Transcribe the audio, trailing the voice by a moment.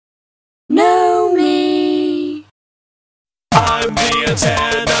I'm the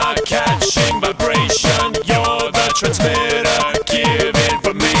antenna catching vibration. You're the transmitter, give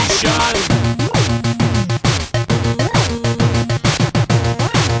information.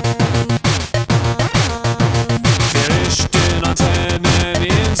 Den Antennen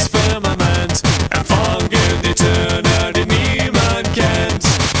ins Firmament empfangen die Töne, die niemand kennt.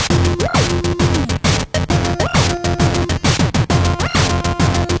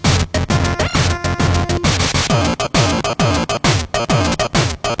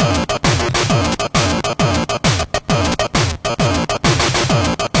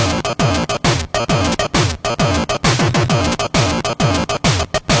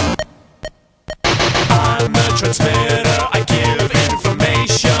 I'm the transmitter, I give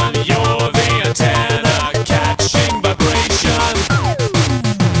information. You're the antenna catching vibration.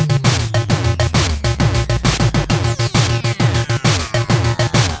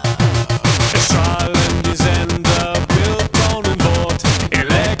 Strahlen die Sender, Bildton und Wort,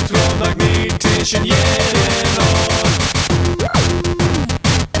 elektromagnetisch in jeden Ort.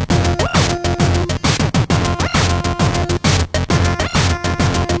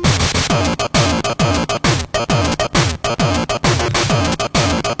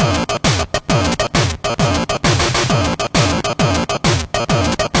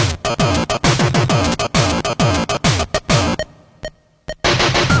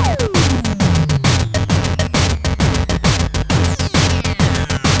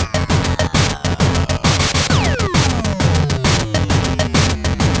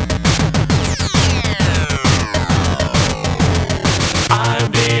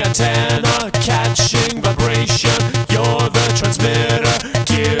 Antenna catching vibration. You're the transmitter,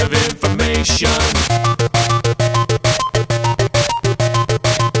 give information.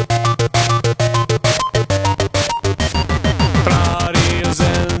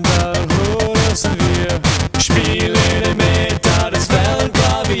 Radiosender hören wir, spielen den Meter des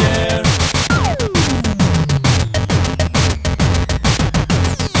Wellenklavier.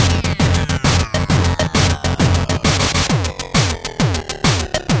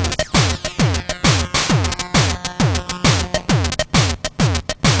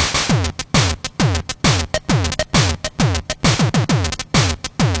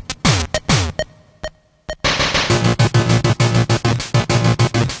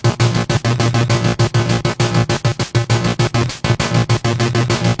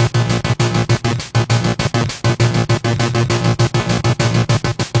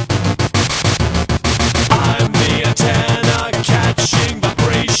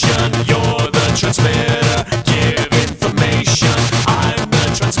 Transmitter, give information. I'm the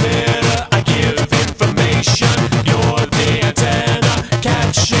transmitter, I give information. You're the antenna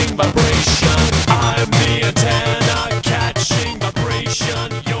catching vibration. I'm the antenna catching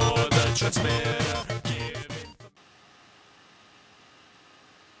vibration. You're the transmitter, give information.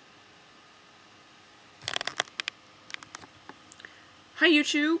 Hi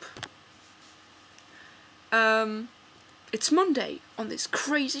YouTube. It's Monday on this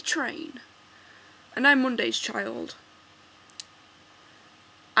crazy train. And I'm Monday's child.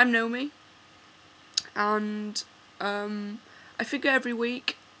 I'm Nomi, and I figure every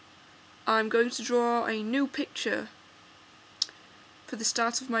week I'm going to draw a new picture for the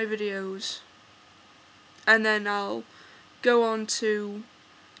start of my videos, and then I'll go on to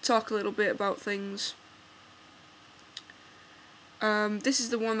talk a little bit about things. This is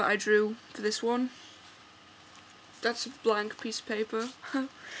the one that I drew for this one. That's a blank piece of paper.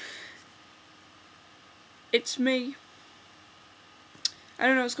 It's me. I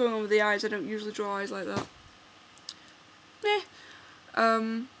don't know what's going on with the eyes. I don't usually draw eyes like that.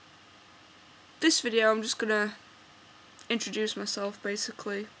 This video I'm just gonna introduce myself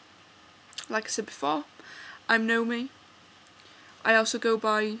basically. Like I said before, I'm Nomi. I also go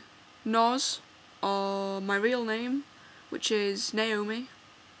by Noz, or my real name, which is Naomi.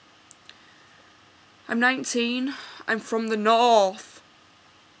 I'm 19. I'm from the north.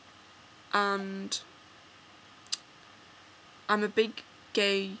 And I'm a big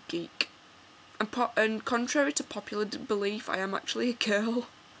gay geek, and contrary to popular belief, I am actually a girl.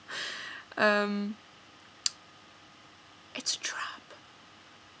 It's a trap.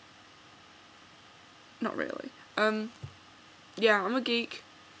 Not really. Yeah, I'm a geek.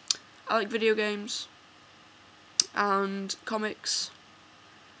 I like video games and comics,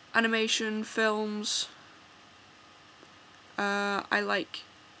 animation, films. I like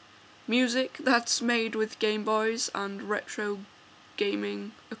music that's made with Game Boys and retro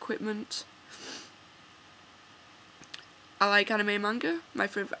gaming equipment. I like anime manga. My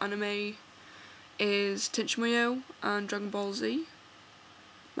favourite anime is Tenchi and Dragon Ball Z.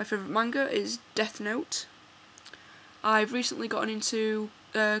 My favourite manga is Death Note. I've recently gotten into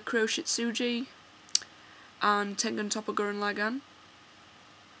Kuroshitsuji and Tengen Toppa Gurren Lagann.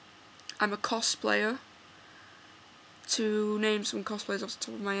 I'm a cosplayer. To name some cosplayers off the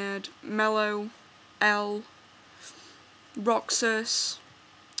top of my head: Mello, L, Roxas,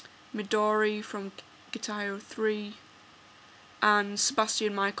 Midori from Guitar Hero 3, and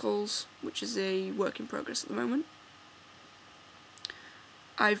Sebastian Michaels, which is a work in progress at the moment.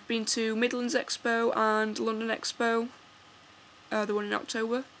 I've been to Midlands Expo and London Expo, the one in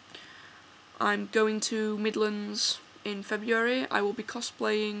October. I'm going to Midlands in February. I will be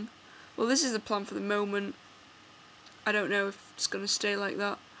cosplaying, well, this is the plan for the moment. I don't know if it's going to stay like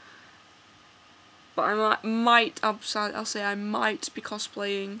that. But I'll say I might be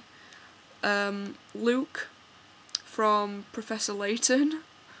cosplaying Luke from Professor Layton.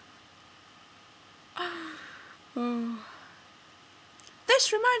 Oh.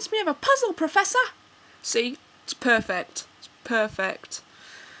 This reminds me of a puzzle, Professor! See? It's perfect. It's perfect.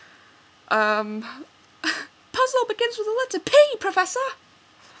 Puzzle begins with the letter P, Professor!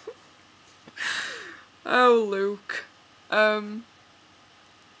 Oh, Luke. And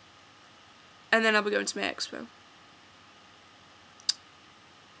then I'll be going to my expo.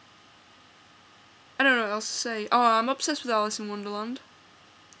 I don't know what else to say. Oh, I'm obsessed with Alice in Wonderland.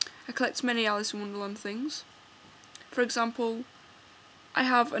 I collect many Alice in Wonderland things. For example, I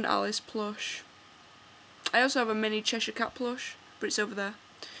have an Alice plush. I also have a mini Cheshire Cat plush, but it's over there.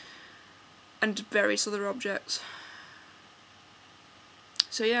 And various other objects.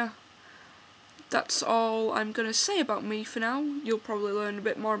 So yeah, that's all I'm going to say about me for now. You'll probably learn a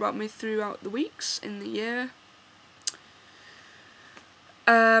bit more about me throughout the weeks in the year.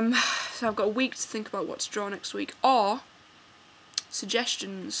 So I've got a week to think about what to draw next week, or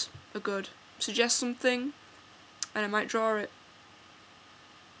suggestions are good. Suggest something and I might draw it.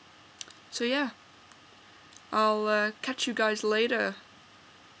 So yeah, I'll catch you guys later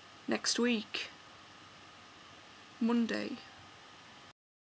next week, Monday.